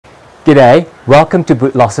G'day, welcome to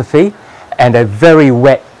Bootlosophy and a very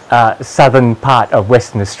wet southern part of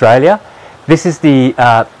Western Australia. This is the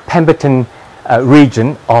Pemberton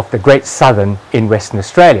region of the Great Southern in Western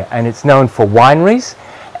Australia, and it's known for wineries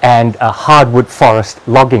and hardwood forest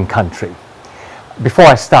logging country. Before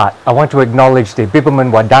I start, I want to acknowledge the Bibbulmun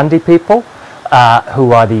Wadandi people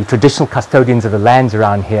who are the traditional custodians of the lands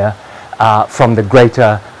around here from the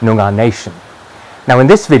Greater Noongar Nation. Now in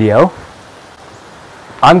this video,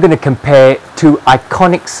 I'm going to compare two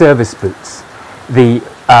iconic service boots, the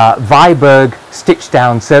Viberg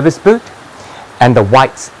Stitchdown Service Boot and the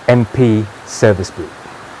White's MP Service Boot.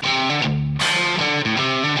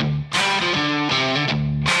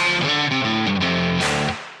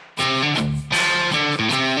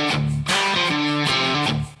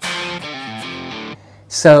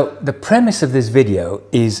 So the premise of this video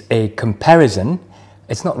is a comparison.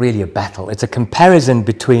 It's not really a battle, it's a comparison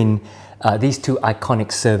between these two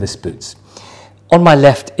iconic service boots. On my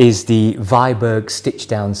left is the Viberg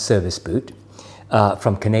Stitchdown Service Boot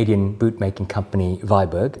from Canadian bootmaking company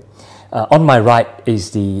Viberg. On my right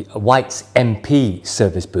is the White's MP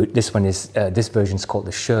Service Boot. This one is this version is called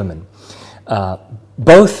the Sherman.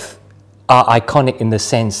 Both are iconic in the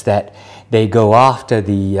sense that they go after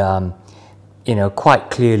the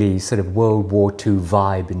quite clearly sort of World War II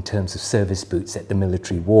vibe in terms of service boots at the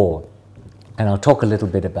military war. And I'll talk a little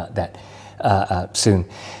bit about that soon.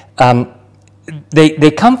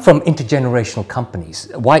 They come from intergenerational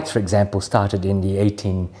companies. White's, for example, started in the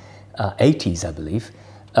 1880s, I believe,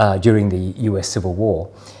 during the US Civil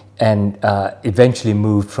War, and eventually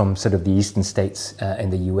moved from sort of the eastern states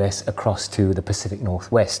in the US across to the Pacific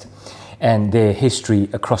Northwest. And their history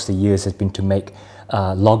across the years has been to make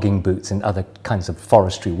logging boots and other kinds of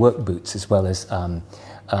forestry work boots, as well as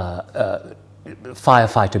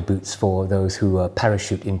firefighter boots for those who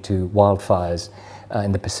parachute into wildfires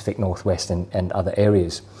in the Pacific Northwest and other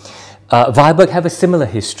areas. Viberg have a similar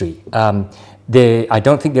history. I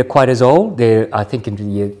don't think they're quite as old. They're, I think, into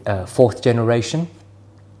the fourth generation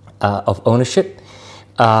of ownership.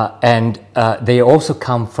 And they also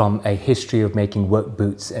come from a history of making work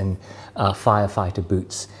boots and firefighter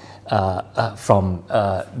boots from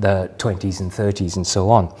the 20s and 30s and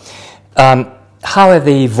so on. How have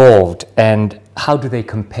they evolved, and how do they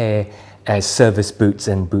compare as service boots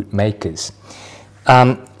and boot makers?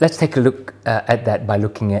 Let's take a look at that by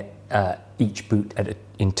looking at each boot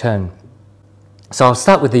in turn. So I'll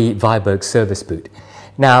start with the Viberg service boot.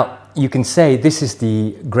 Now you can say this is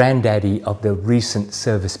the granddaddy of the recent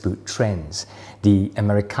service boot trends, the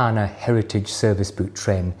Americana heritage service boot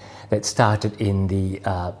trend that started in the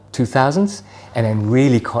 2000s and then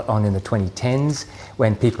really caught on in the 2010s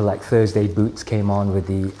when people like Thursday Boots came on with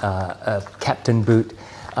the Captain boot,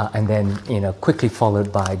 and then quickly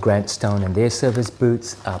followed by Grant Stone and their service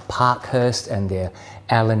boots, Parkhurst and their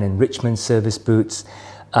Allen and Richmond service boots,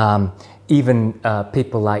 even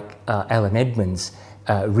people like Alan Edmonds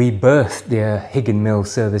rebirthed their Higgin Mill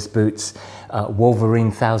service boots. Wolverine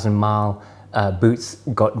 1000 Mile boots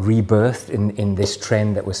got rebirthed in this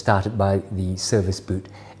trend that was started by the service boot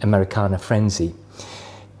Americana frenzy.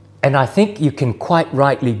 And I think you can quite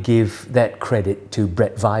rightly give that credit to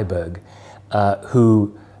Brett Viberg,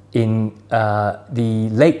 who in the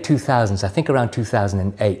late 2000s, I think around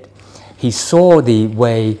 2008, he saw the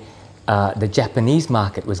way the Japanese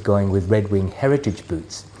market was going with Red Wing heritage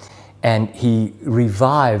boots, and he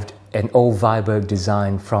revived an old Viberg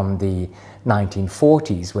design from the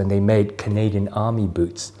 1940s when they made Canadian Army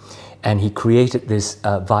boots, and he created this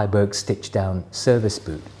Viberg Stitchdown Service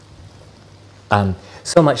Boot.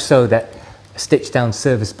 So much so that Stitchdown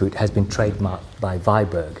Service Boot has been trademarked by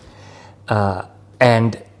Viberg.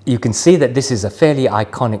 And you can see that this is a fairly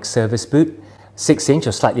iconic service boot, 6-inch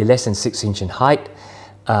or slightly less than 6-inch in height.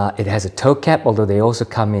 It has a toe cap, although they also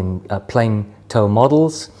come in plain toe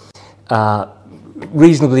models.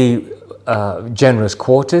 Reasonably generous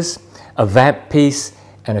quarters, a vamp piece,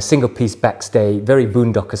 and a single piece backstay, very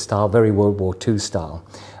boondocker style, very World War II style.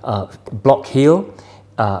 Block heel,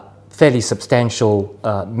 fairly substantial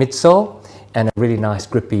midsole, and a really nice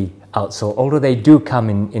grippy outsole, although they do come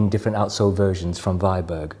in different outsole versions from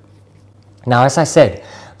Viberg. Now, as I said,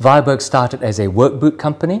 Viberg started as a work boot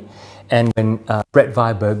company, and when Brett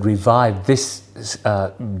Viberg revived this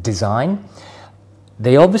design,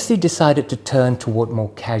 they obviously decided to turn toward more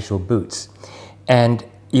casual boots. And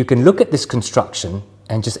you can look at this construction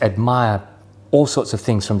and just admire all sorts of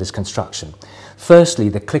things from this construction. Firstly,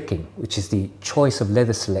 the clicking, which is the choice of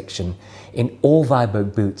leather selection in all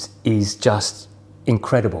Viberg boots, is just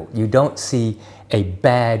incredible. You don't see a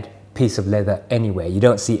bad piece of leather anywhere. You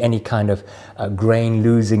don't see any kind of grain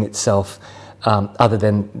losing itself other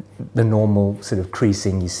than the normal sort of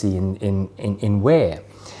creasing you see in wear.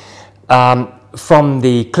 From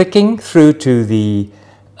the clicking through to the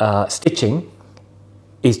stitching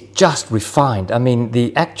is just refined. I mean,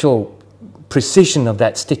 the actual precision of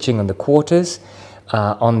that stitching on the quarters,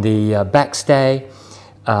 on the backstay,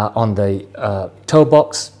 on the toe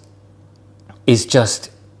box is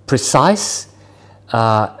just precise,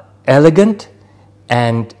 elegant,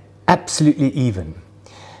 and absolutely even.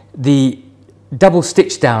 The double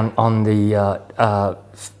stitch down on the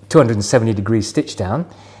 270-degree stitch down,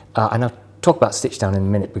 and I'll talk about stitch down in a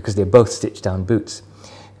minute because they're both stitch down boots.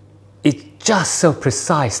 It's just so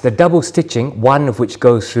precise. The double stitching, one of which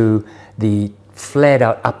goes through the flared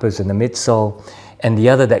out uppers and the midsole, and the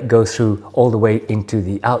other that goes through all the way into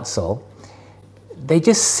the outsole, they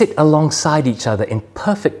just sit alongside each other in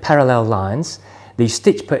perfect parallel lines. The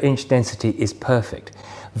stitch per inch density is perfect.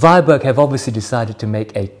 Viberg have obviously decided to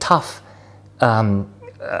make a tough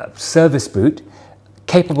service boot,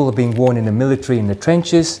 capable of being worn in the military, in the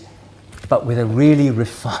trenches, but with a really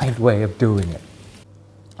refined way of doing it.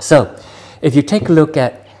 So, if you take a look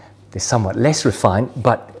at the somewhat less refined,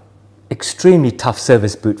 but extremely tough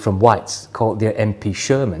service boot from White's, called their MP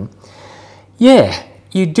Sherman, yeah,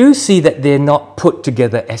 you do see that they're not put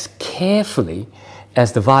together as carefully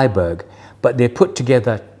as the Viberg, but they're put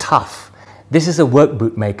together tough. This is a work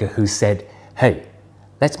boot maker who said, hey,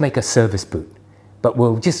 let's make a service boot, but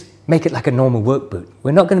we'll just make it like a normal work boot.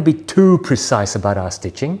 We're not going to be too precise about our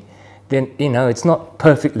stitching. Then, you know, it's not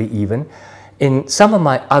perfectly even. In some of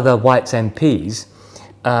my other White's MPs,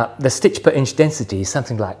 the stitch per inch density is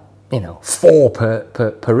something like, 4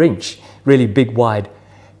 per inch, really big, wide,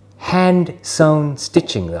 hand-sewn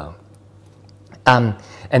stitching though.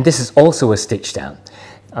 And this is also a stitch down.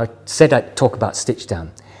 I said I'd talk about stitch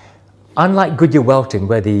down. Unlike Goodyear welting,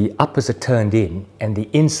 where the uppers are turned in and the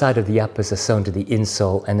inside of the uppers are sewn to the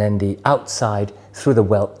insole, and then the outside through the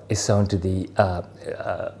welt is sewn to the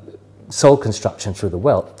sole construction through the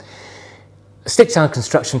welt, stitch down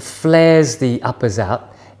construction flares the uppers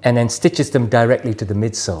out and then stitches them directly to the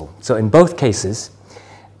midsole. So in both cases,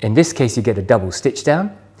 in this case you get a double stitch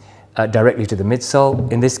down directly to the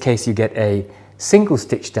midsole. In this case you get a single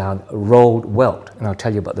stitch down rolled welt, and I'll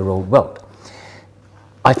tell you about the rolled welt.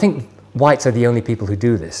 I think Whites are the only people who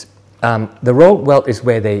do this. The rolled welt is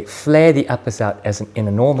where they flare the uppers out as in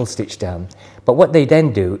a normal stitch down, but what they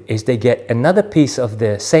then do is they get another piece of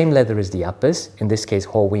the same leather as the uppers, in this case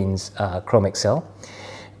Horween's Chrome Excel.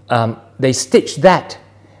 They stitch that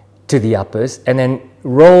to the uppers and then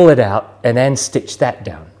roll it out and then stitch that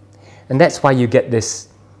down. And that's why you get this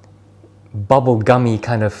bubble gummy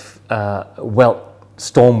kind of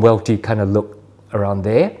storm welty kind of look around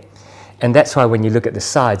there. And that's why when you look at the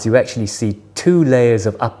sides, you actually see 2 layers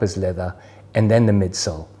of uppers leather and then the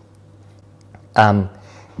midsole.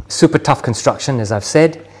 Super tough construction, as I've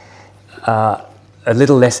said, a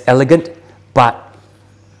little less elegant, but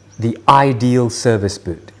the ideal service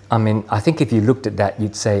boot. I mean, I think if you looked at that,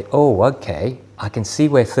 you'd say, oh, okay, I can see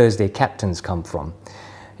where Thursday Captains come from.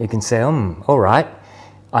 You can say, all right,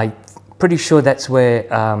 I'm pretty sure that's where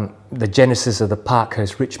the genesis of the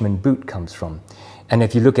Parkhurst Richmond boot comes from. And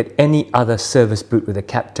if you look at any other service boot with a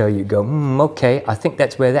cap toe, you go, okay, I think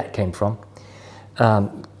that's where that came from.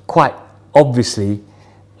 Quite obviously,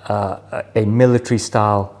 a military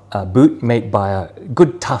style boot made by a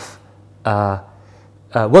good, tough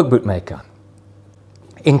work boot maker.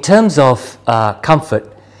 In terms of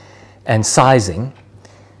comfort and sizing,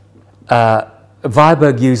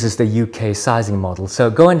 Viberg uses the UK sizing model. So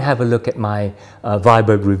go and have a look at my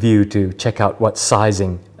Viberg review to check out what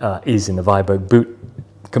sizing is in the Viberg boot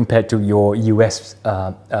compared to your US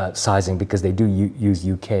sizing, because they do use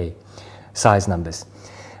UK size numbers.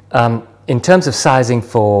 In terms of sizing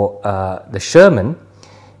for the Sherman,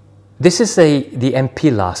 this is the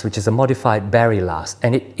MP last, which is a modified Barry last,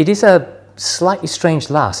 and it is a slightly strange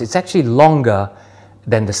last. It's actually longer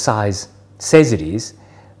than the size says it is,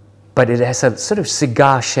 but it has a sort of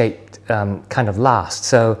cigar-shaped kind of last,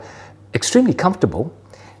 so extremely comfortable.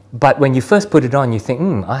 But when you first put it on, you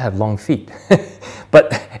think, I have long feet.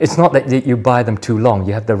 But it's not that you buy them too long.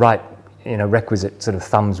 You have the right, requisite sort of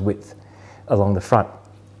thumb's width along the front.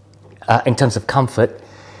 In terms of comfort,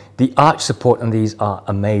 the arch support on these are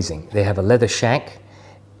amazing. They have a leather shank.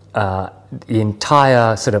 The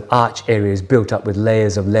entire sort of arch area is built up with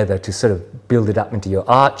layers of leather to sort of build it up into your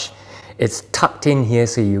arch. It's tucked in here,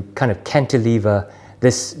 so you kind of cantilever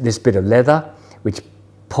this bit of leather, which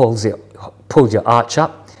pulls your arch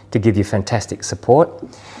up to give you fantastic support.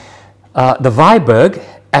 The Viberg,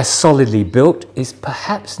 as solidly built, is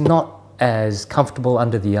perhaps not as comfortable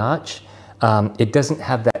under the arch. It doesn't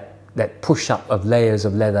have that that push-up of layers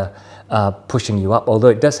of leather pushing you up, although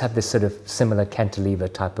it does have this sort of similar cantilever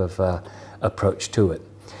type of approach to it.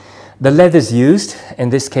 The leathers used, in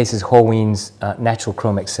this case, is Horween's Natural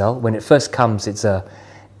Chrome XL. When it first comes, it's a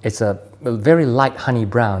very light honey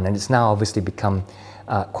brown, and it's now obviously become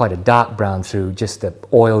quite a dark brown through just the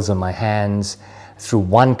oils on my hands, through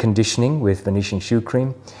one conditioning with Venetian shoe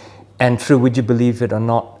cream, and through, would you believe it or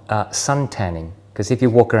not, sun tanning, because if you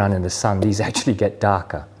walk around in the sun, these actually get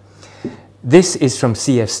darker. This is from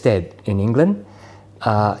C.F. Stead in England.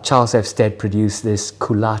 Charles F. Stead produced this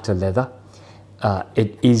cullata leather.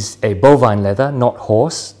 It is a bovine leather, not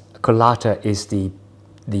horse. Cullata is the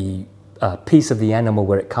piece of the animal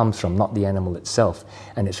where it comes from, not the animal itself,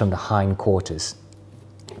 and it's from the hind quarters.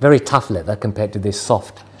 Very tough leather compared to this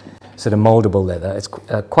soft, sort of moldable leather. It's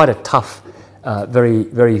quite a tough, very,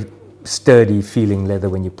 very sturdy feeling leather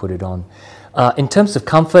when you put it on. In terms of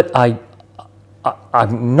comfort,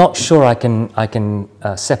 I'm not sure I can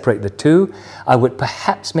separate the two. I would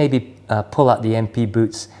perhaps maybe pull out the MP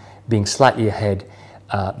boots being slightly ahead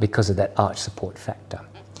because of that arch support factor.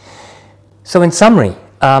 So in summary,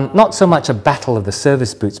 not so much a battle of the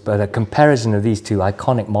service boots, but a comparison of these two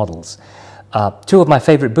iconic models. Two of my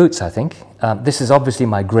favorite boots, I think. This is obviously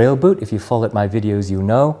my Grail boot. If you followed my videos, you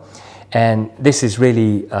know. And this is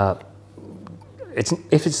really,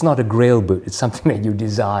 if it's not a Grail boot, it's something that you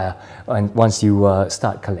desire once you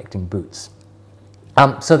start collecting boots.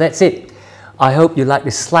 So that's it. I hope you like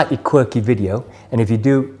this slightly quirky video, and if you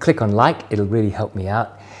do, click on like, it'll really help me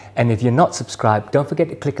out. And if you're not subscribed, don't forget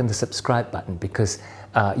to click on the subscribe button, because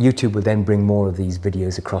YouTube will then bring more of these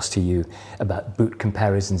videos across to you about boot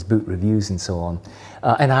comparisons, boot reviews, and so on.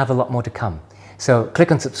 And I have a lot more to come. So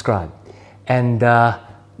click on subscribe, and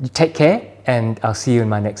you take care, and I'll see you in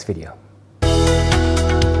my next video.